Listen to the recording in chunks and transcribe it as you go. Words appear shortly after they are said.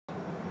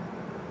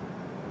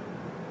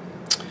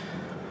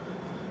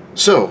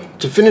So,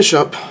 to finish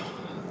up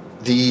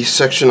the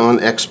section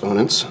on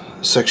exponents,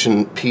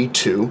 section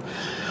P2,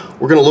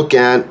 we're going to look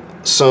at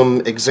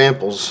some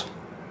examples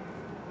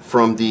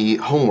from the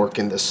homework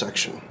in this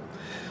section.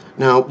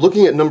 Now,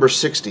 looking at number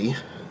 60,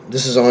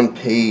 this is on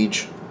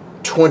page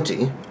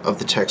 20 of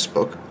the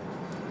textbook,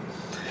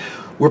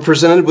 we're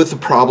presented with the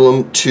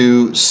problem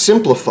to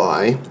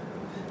simplify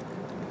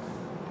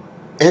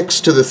x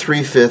to the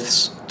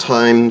 3/5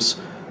 times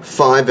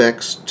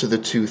 5x to the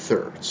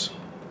 2/3.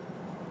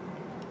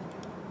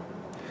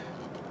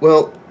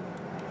 Well,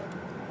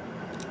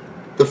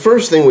 the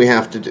first thing we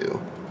have to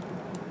do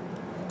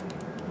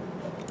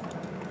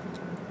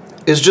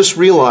is just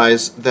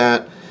realize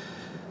that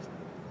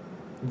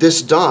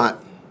this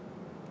dot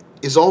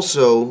is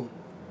also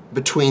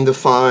between the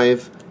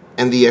 5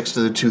 and the x to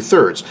the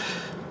 2/3.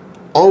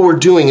 All we're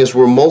doing is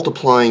we're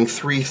multiplying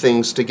three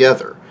things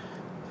together.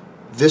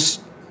 This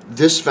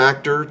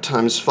factor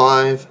times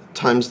 5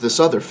 times this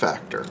other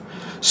factor.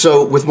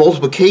 So with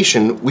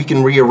multiplication, we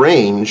can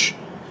rearrange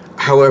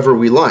however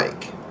we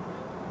like.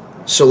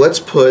 So let's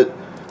put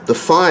the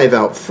 5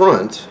 out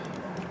front,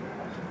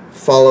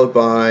 followed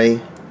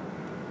by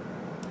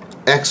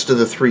x to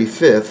the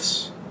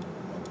 3/5,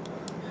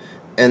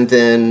 and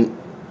then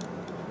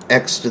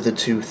x to the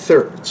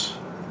 2/3.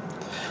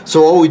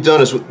 So all we've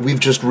done is we've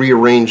just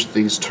rearranged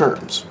these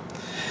terms.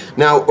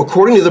 Now,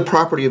 according to the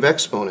property of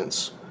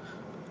exponents,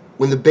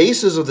 when the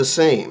bases are the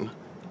same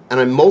and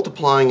I'm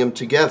multiplying them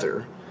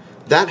together,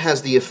 that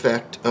has the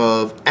effect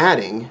of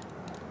adding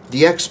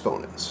the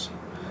exponents.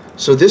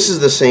 So this is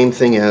the same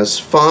thing as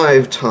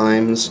 5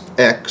 times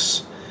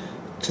x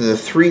to the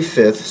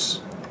 3/5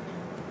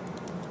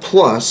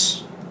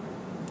 plus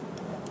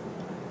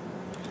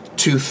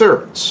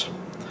 2/3.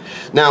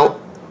 Now,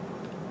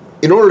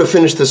 in order to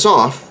finish this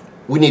off,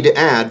 we need to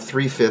add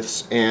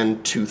 3/5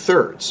 and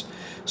 2/3.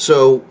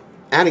 So,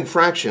 adding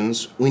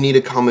fractions, we need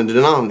a common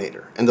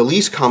denominator. And the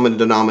least common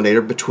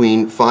denominator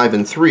between 5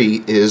 and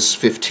 3 is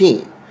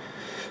 15.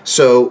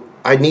 So,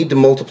 I need to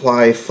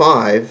multiply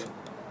 5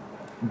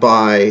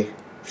 by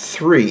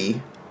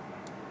 3.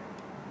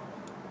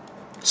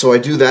 So I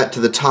do that to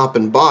the top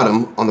and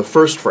bottom on the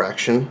first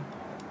fraction.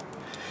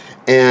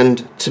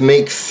 And to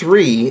make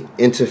 3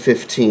 into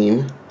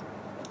 15,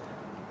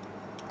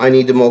 I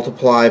need to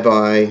multiply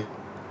by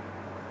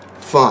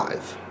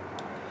 5.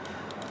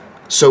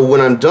 So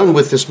when I'm done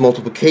with this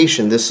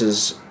multiplication, this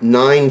is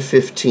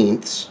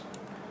 9/15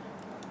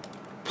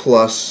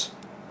 plus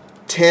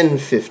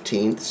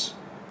 10/15.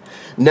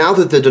 Now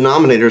that the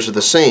denominators are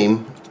the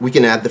same, we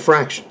can add the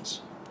fractions.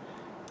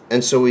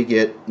 And so we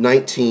get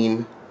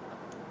 19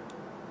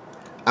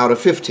 out of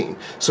 15.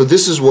 So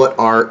this is what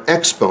our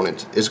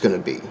exponent is going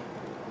to be.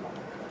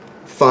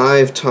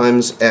 5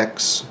 times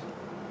x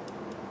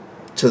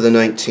to the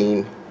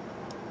 19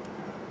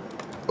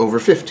 over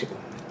 15.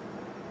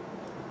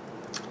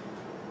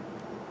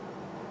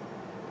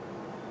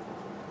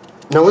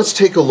 Now let's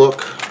take a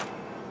look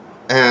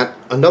at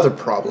another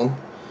problem,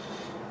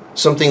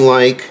 something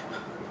like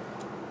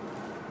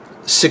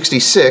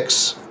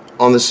 66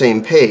 on the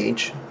same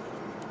page.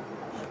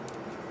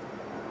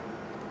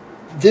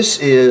 This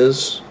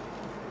is,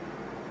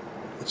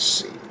 let's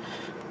see,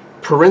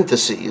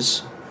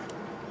 parentheses,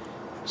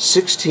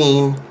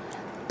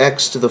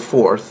 16x to the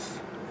 4th,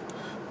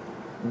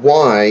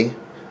 y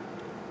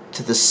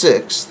to the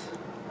 6th,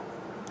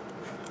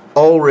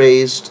 all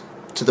raised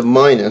to the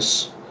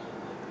minus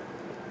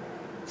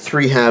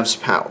 3/2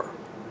 power.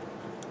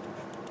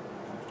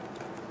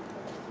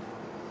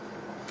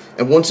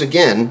 And once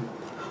again,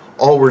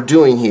 all we're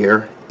doing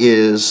here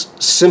is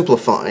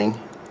simplifying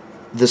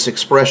this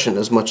expression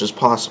as much as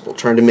possible,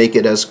 trying to make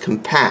it as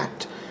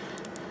compact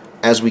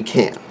as we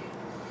can.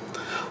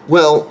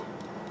 Well,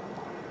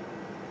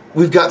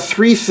 we've got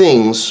three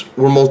things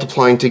we're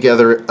multiplying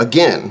together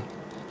again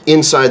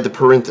inside the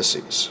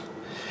parentheses.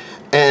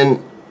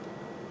 And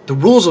the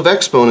rules of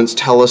exponents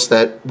tell us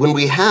that when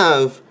we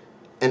have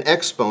an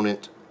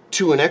exponent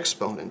to an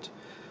exponent,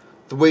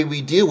 the way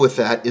we deal with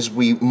that is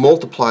we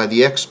multiply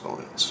the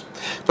exponents.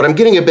 But I'm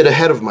getting a bit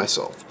ahead of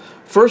myself.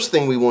 First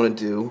thing we want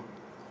to do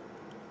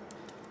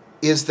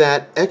is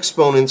that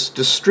exponents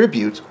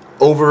distribute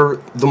over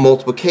the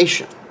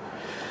multiplication.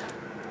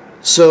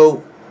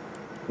 So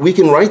we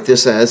can write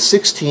this as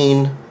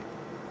 16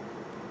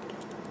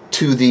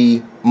 to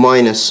the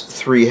minus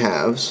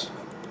 3/2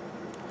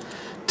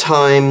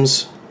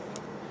 times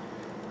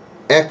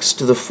x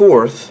to the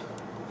 4th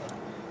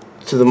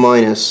to the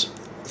minus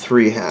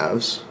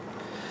 3/2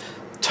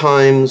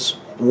 times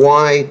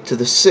y to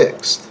the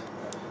 6th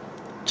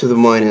to the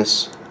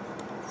minus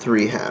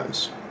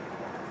 3/2.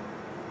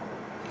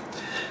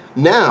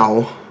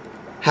 Now,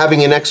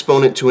 having an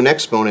exponent to an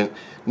exponent,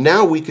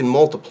 now we can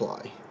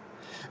multiply.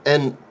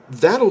 And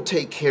that'll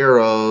take care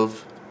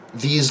of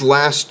these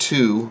last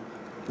two,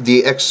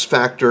 the x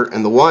factor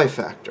and the y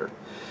factor.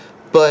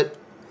 But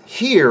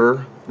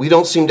here, we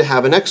don't seem to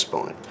have an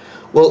exponent.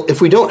 Well,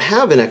 if we don't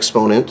have an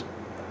exponent,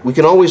 we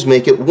can always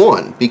make it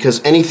 1,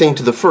 because anything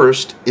to the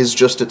first is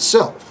just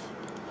itself.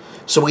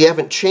 So we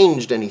haven't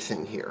changed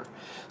anything here.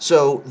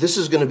 So this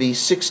is going to be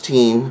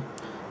 16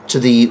 to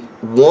the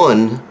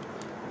 1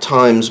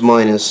 times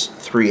minus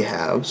 3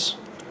 halves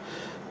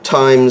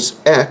times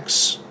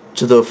x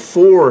to the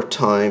 4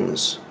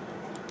 times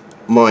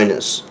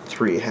minus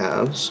 3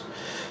 halves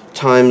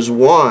times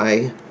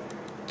y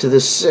to the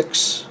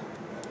 6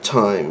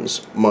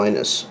 times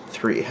minus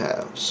 3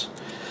 halves.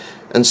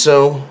 And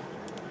so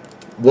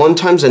 1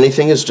 times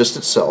anything is just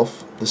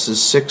itself. This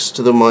is 6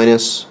 to the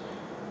minus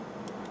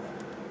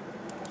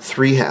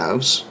 3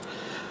 halves.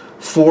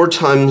 4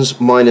 times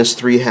minus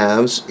 3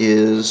 halves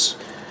is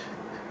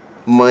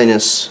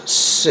minus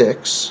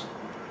 6.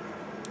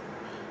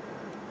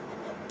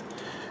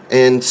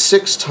 And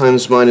 6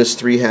 times minus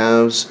 3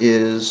 halves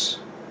is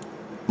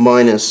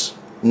minus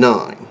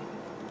 9.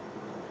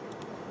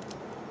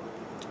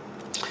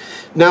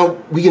 Now,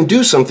 we can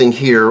do something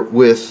here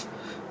with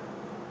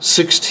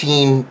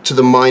 16 to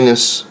the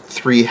minus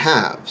 3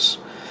 halves,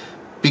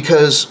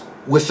 because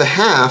with the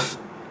half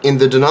in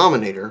the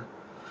denominator,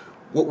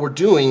 what we're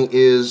doing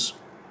is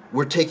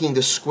we're taking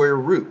the square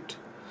root.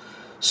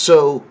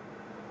 So,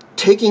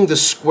 taking the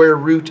square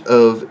root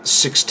of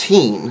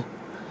 16,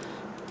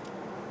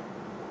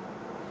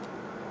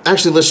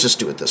 actually, let's just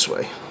do it this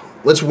way.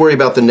 Let's worry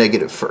about the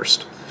negative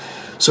first.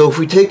 So if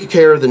we take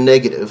care of the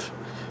negative,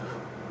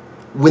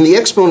 when the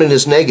exponent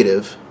is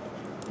negative,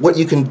 what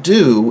you can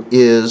do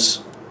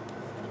is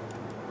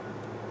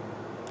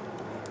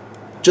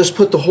just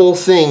put the whole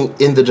thing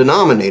in the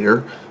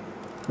denominator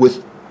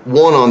with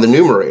 1 on the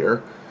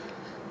numerator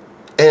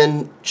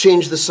and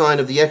change the sign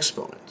of the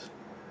exponent.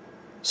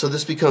 So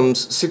this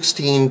becomes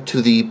 16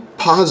 to the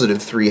positive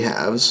 3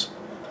 halves,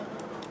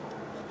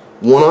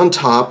 1 on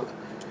top,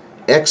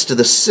 x to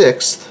the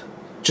 6th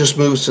just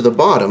moves to the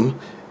bottom,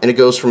 and it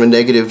goes from a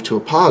negative to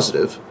a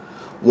positive.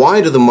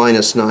 Y to the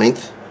minus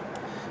 9th,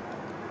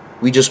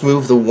 we just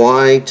move the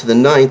y to the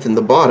 9th in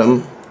the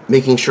bottom,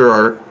 making sure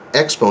our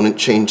exponent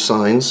changed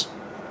signs,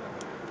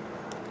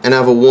 and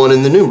have a 1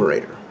 in the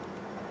numerator.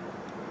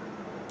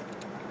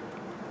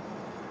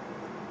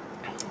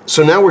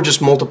 So now we're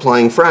just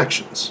multiplying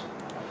fractions.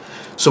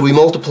 So we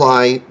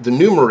multiply the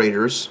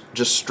numerators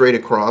just straight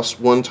across,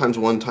 1 times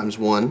 1 times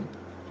 1,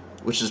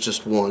 which is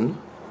just 1.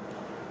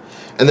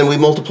 And then we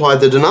multiply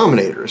the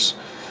denominators,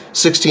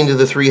 16 to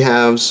the 3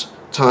 halves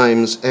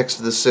times x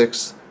to the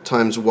 6th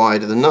times y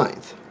to the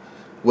 9th.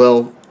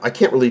 Well, I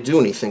can't really do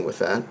anything with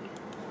that,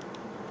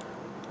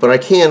 but I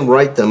can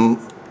write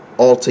them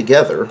all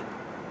together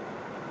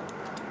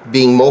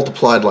being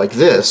multiplied like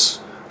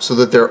this, so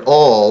that they're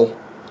all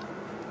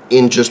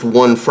in just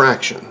one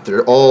fraction.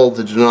 They're all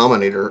the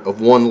denominator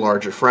of one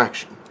larger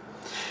fraction.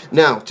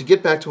 Now, to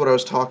get back to what I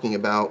was talking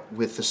about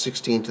with the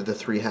 16 to the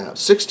 3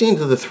 halves. 16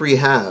 to the 3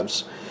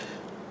 halves,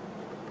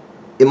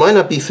 it might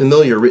not be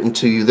familiar written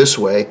to you this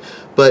way,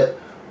 but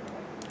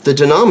the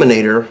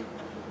denominator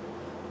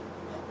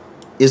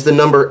is the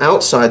number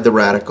outside the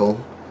radical,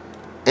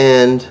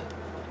 and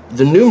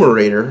the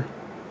numerator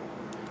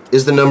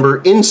is the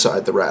number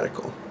inside the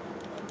radical.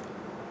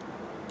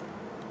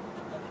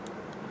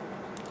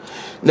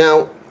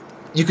 Now,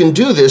 you can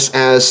do this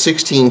as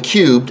 16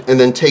 cubed and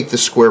then take the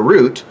square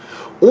root,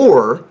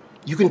 or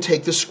you can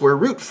take the square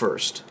root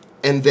first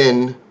and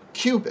then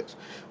cube it,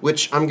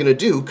 which I'm going to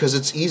do because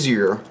it's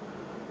easier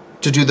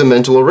to do the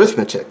mental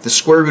arithmetic. The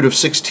square root of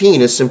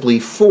 16 is simply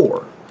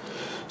 4.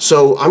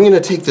 So I'm going to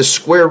take the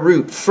square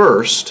root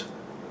first,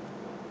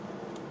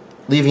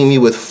 leaving me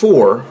with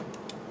 4,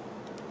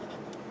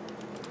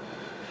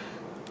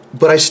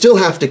 but I still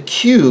have to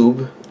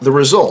cube the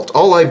result.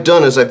 All I've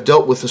done is I've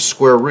dealt with the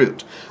square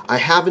root. I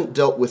haven't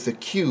dealt with the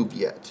cube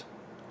yet.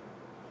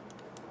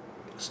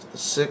 X to the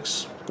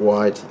 6,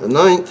 y to the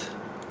 9th.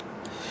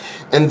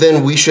 And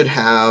then we should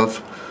have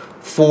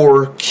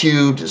 4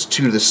 cubed is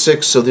 2 to the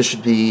 6, so this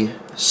should be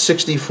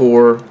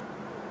 64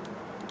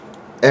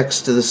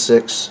 x to the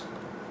 6,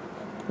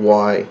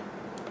 y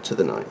to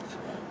the 9th.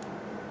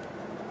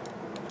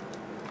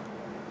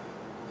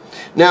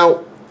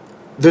 Now,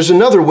 there's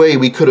another way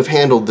we could have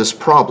handled this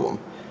problem,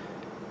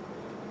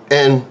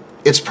 and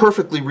it's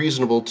perfectly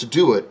reasonable to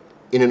do it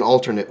in an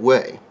alternate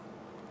way.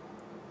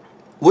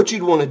 What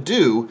you'd want to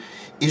do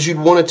is you'd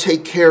want to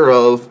take care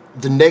of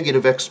the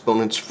negative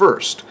exponents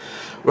first,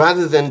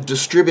 rather than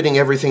distributing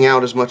everything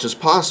out as much as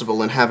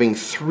possible and having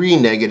 3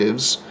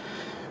 negatives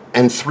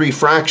and 3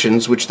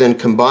 fractions, which then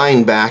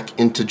combine back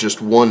into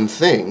just one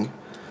thing.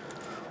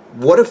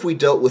 What if we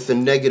dealt with the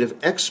negative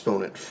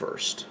exponent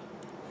first?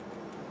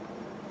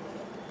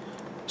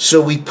 So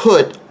we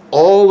put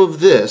all of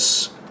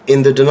this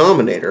in the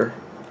denominator,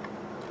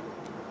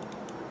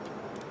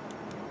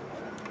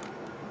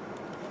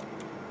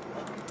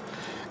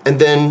 and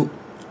then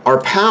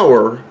our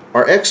power,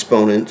 our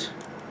exponent,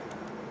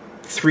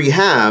 3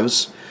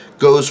 halves,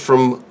 goes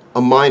from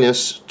a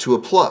minus to a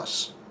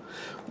plus.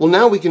 Well,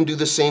 now we can do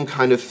the same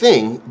kind of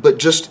thing, but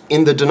just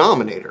in the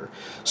denominator.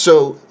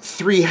 So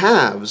 3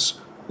 halves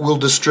will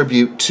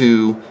distribute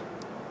to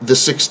the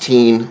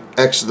 16,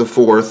 x to the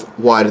 4th,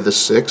 y to the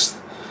 6th.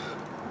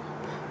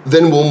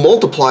 Then we'll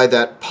multiply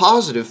that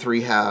positive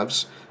 3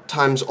 halves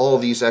times all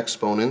these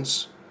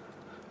exponents,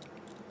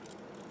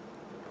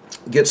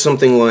 get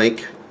something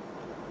like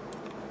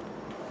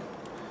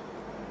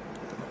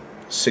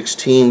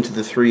 16 to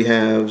the 3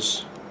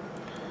 halves,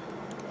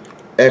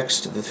 x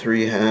to the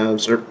 3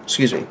 halves, or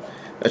excuse me,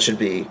 that should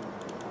be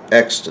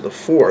x to the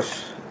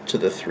 4th to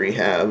the 3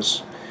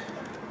 halves,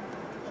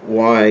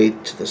 y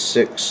to the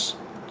 6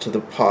 to the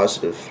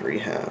positive 3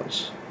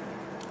 halves.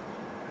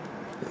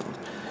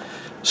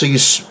 So you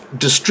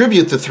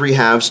distribute the 3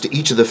 halves to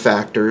each of the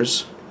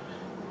factors,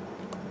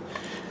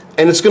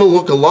 and it's going to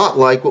look a lot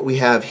like what we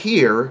have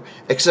here,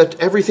 except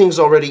everything's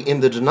already in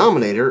the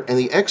denominator and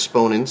the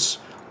exponents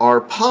are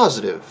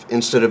positive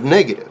instead of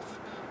negative.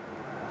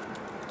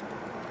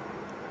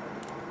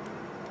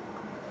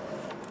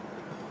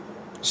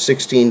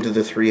 (16 to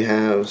the 3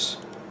 halves,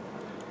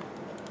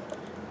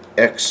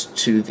 x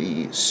to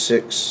the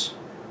 6,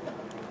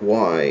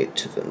 y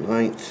to the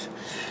 9th.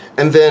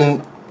 And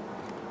then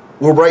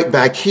we're right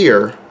back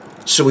here,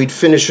 so we'd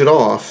finish it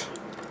off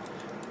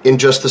in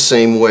just the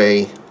same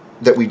way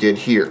that we did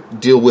here.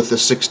 Deal with the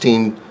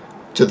 16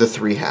 to the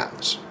 3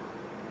 halves.